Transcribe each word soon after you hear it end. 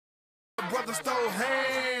brothers throw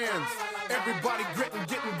hands. Everybody gritting,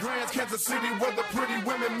 getting grants. Kansas City where the pretty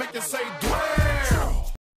women make it say damn.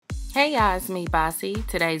 Hey guys, me Bossy.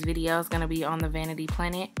 Today's video is going to be on the Vanity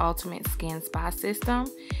Planet Ultimate Skin Spa System.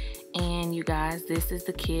 And you guys, this is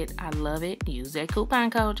the kit. I love it. Use that coupon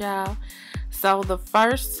code, y'all. So the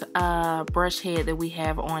first brush head that we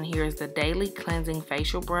have on here is the Daily Cleansing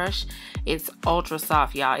Facial Brush. It's ultra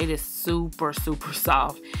soft, y'all. It is super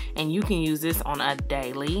soft. And you can use this on a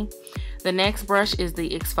daily. The next brush is the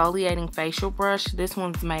Exfoliating Facial Brush. This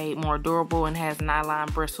one's made more durable and has nylon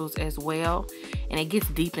bristles as well. And it gets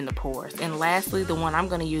deep in the pores. And lastly, the one I'm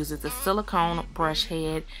going to use is the Silicone Brush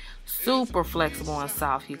Head. Super flexible and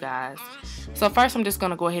soft, you guys. So first I'm just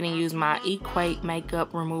going to go ahead and use my Equate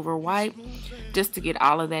Makeup Remover Wipe just to get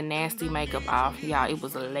all of that nasty makeup off. Y'all, it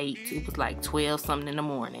was late. It was like 12 something in the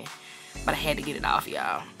morning. But I had to get it off,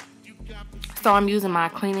 y'all. So I'm using my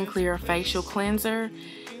Clean and Clear Facial Cleanser.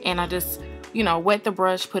 And I just, wet the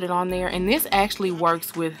brush, put it on there. And this actually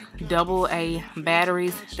works with AA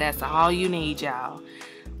batteries. That's all you need, y'all.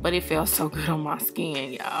 But it felt so good on my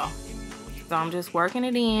skin, y'all. So I'm just working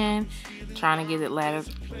it in, trying to get it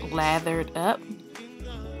lathered up.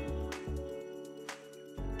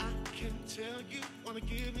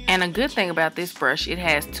 And a good thing about this brush, it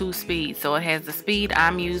has 2 speeds. So it has the speed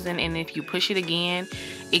I'm using, and if you push it again,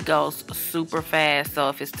 it goes super fast. So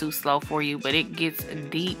if it's too slow for you, but it gets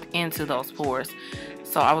deep into those pores.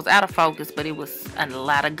 So I was out of focus, but it was a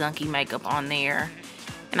lot of gunky makeup on there.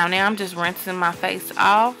 And now I'm just rinsing my face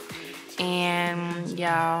off. And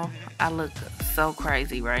y'all, I look so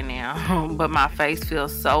crazy right now, but my face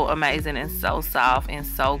feels so amazing and so soft and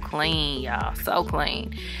so clean, y'all, so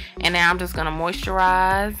clean. And now I'm just gonna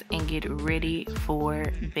moisturize and get ready for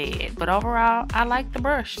bed. But overall, I like the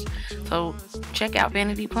brush. So check out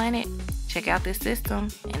Vanity Planet, check out this system,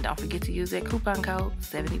 and don't forget to use that coupon code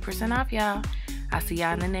 70% off, y'all. I'll see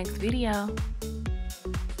y'all in the next video.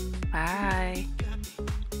 Bye.